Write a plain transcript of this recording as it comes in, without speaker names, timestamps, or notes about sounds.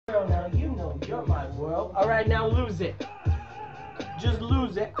You're my world. Alright, now lose it. Just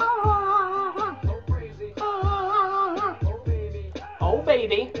lose it. Oh, crazy. Oh, baby. Oh,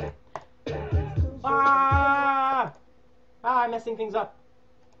 baby. I'm messing things up.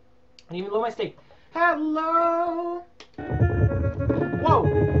 I didn't even load my state. Hello. Whoa.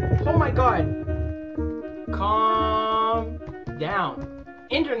 Oh my god. Calm down.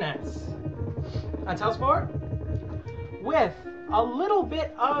 Internets. TLs4 with a little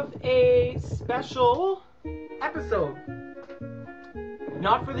bit of a special episode.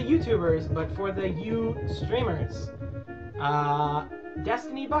 Not for the YouTubers, but for the you streamers.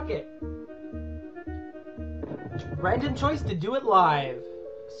 Destiny Bucket. Random choice to do it live.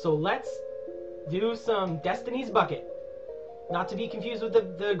 So let's do some Destiny's Bucket. Not to be confused with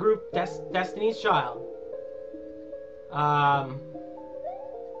the group Destiny's Child.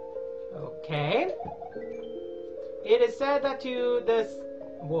 Okay. It is said that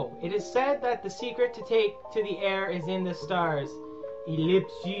it is said that the secret to take to the air is in the stars.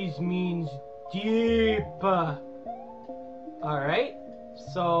 Ellipses means deep. Alright.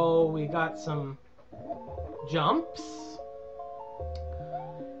 So we got some jumps.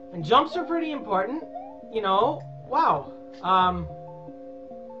 And jumps are pretty important. You know, wow.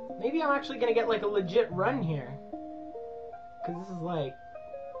 Maybe I'm actually gonna get like a legit run here. Cause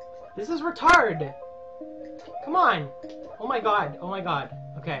this is retard. Come on. Oh my god. Oh my god.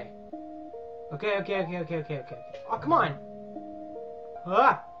 Okay. Okay. Oh, come on.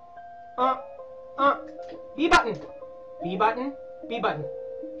 B button. B button. B button.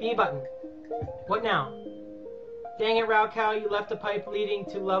 B button. What now? Dang it, Raocow, you left a pipe leading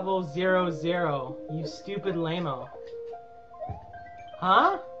to level 00. You stupid lame-o.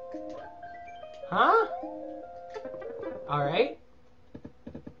 Huh? Huh? Alright.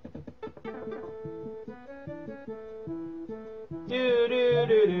 Do.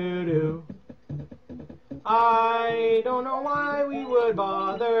 I don't know why we would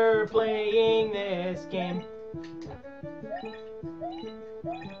bother playing this game.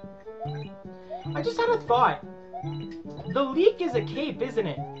 I just had a thought. The leak is a cape, isn't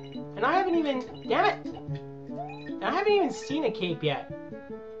it? And I haven't even... Damn it! I haven't even seen a cape yet.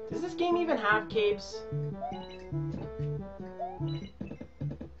 Does this game even have capes?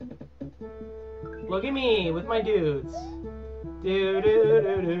 Look at me with my dudes. Do.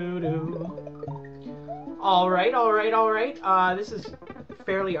 Alright. This is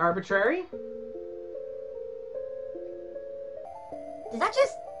fairly arbitrary. Does that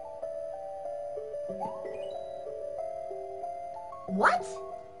just... What?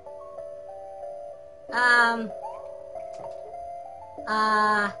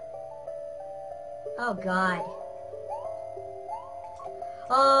 Oh god.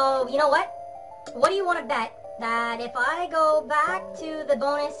 Oh, you know what? What do you want to bet that if I go back to the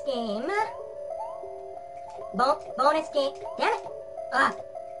bonus game... bonus game... Damn it!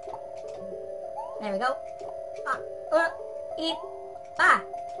 There we go.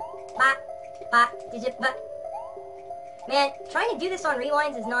 Man, trying to do this on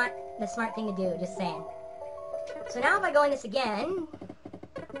rewinds is not the smart thing to do, just saying. So now if I go in this again...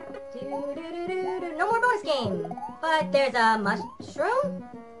 No more bonus game! But there's a mushroom?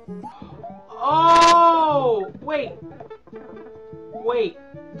 Oh! Wait!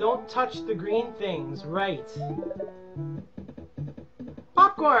 Don't touch the green things, right.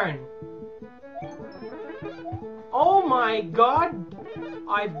 Popcorn! Oh my god!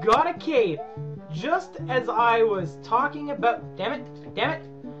 I've got a cape! Just as I was talking about... Damn it!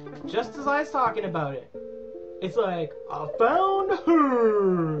 Just as I was talking about it. It's like, I found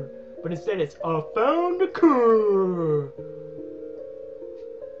her! But instead it's, I found a cur!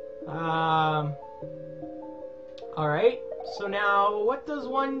 Alright. So now, what does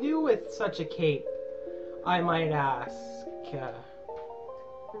one do with such a cape? I might ask.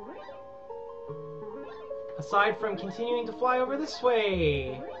 Aside from continuing to fly over this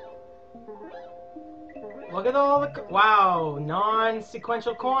way. Look at all the... Wow!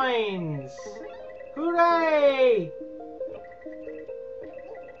 Non-sequential coins! Hooray!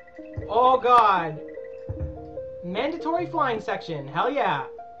 Oh god! Mandatory flying section! Hell yeah!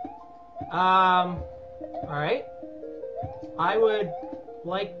 Alright. I would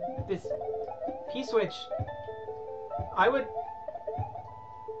like this P-switch. I would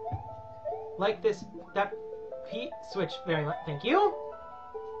like that P-switch very much. Thank you!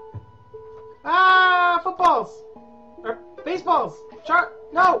 Footballs! Or baseballs!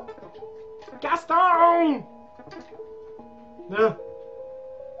 No! Gaston! Ugh.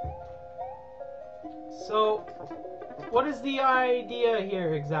 So, what is the idea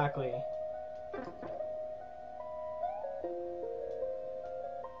here exactly?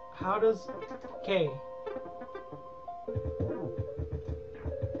 How does... Okay.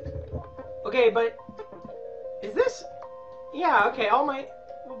 Okay, but... Is this... Yeah, okay, all my...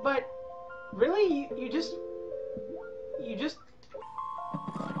 But... Really? You just... You just...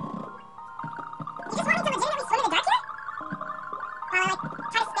 You just want me to legitimately swim in the dark here? While I, like,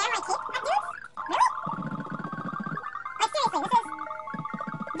 try to spam my cape at dudes? Really? Like, seriously, this is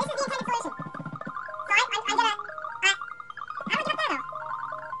the intended solution. So I'm gonna, how do I get up there, though?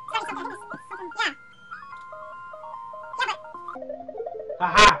 It's gotta be something, I think it's something, yeah. Yeah, but...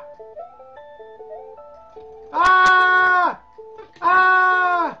 Aha! Ah!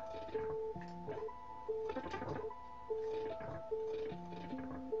 Ah!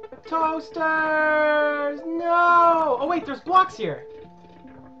 Toasters! No! Oh wait, there's blocks here.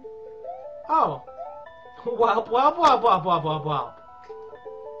 Oh. Welp, welp, welp, welp, welp, welp, welp.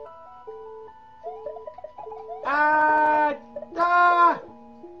 Ah!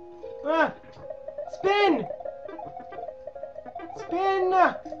 Ah! Spin! Spin!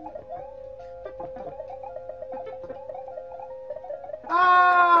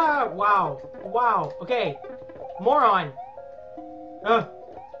 Ah! Wow. Wow. Okay. Moron.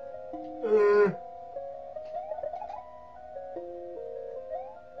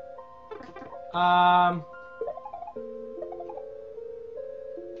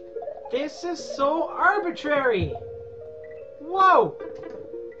 This is so arbitrary. Whoa.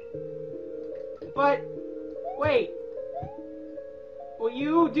 But, wait. Will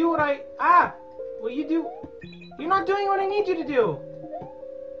you do what I... Ah! Will you do... You're not doing what I need you to do.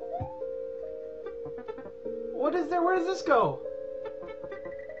 What is there? Where does this go?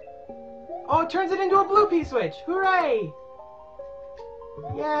 Oh, it turns it into a blue P-switch. Hooray!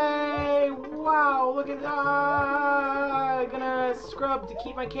 Yay! Wow, look at that. I'm gonna scrub to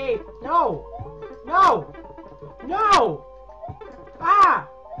keep my cape. No! No! No! Ah!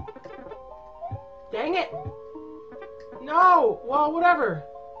 Dang it! No! Well, whatever.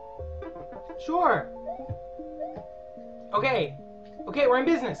 Sure. Okay. Okay, we're in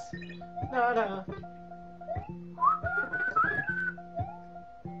business. Da-da.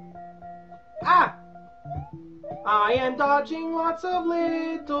 Ah! I am dodging lots of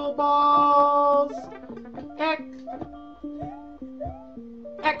little balls.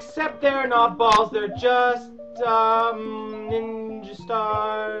 Except they're not balls, they're just, ninja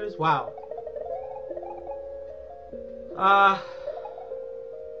stars. Wow.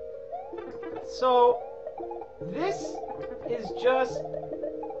 So, this is just...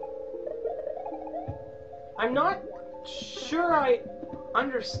 I'm not sure I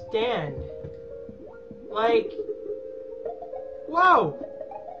understand. Like... Whoa!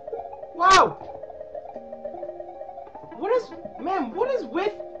 Whoa! What is... Man, what is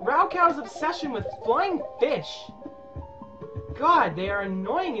with Raukow's obsession with flying fish? God, they are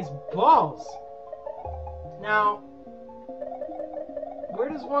annoying as balls. Now... Where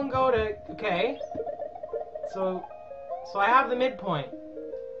does one go to... Okay. So I have the midpoint.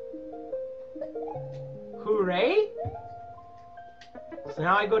 Hooray! So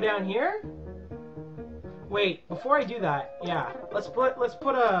now I go down here? Wait, before I do that, yeah, let's put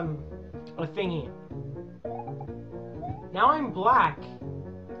a thingy. Now I'm black.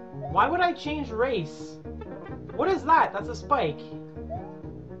 Why would I change race? What is that? That's a spike.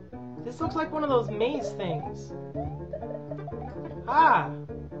 This looks like one of those maze things. Ah!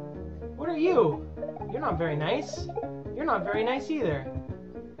 What are you? You're not very nice. You're not very nice either.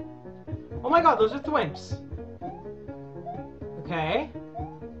 Oh my god, those are thwimps. Okay.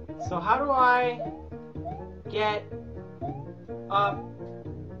 So how do I get up?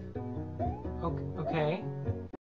 Okay.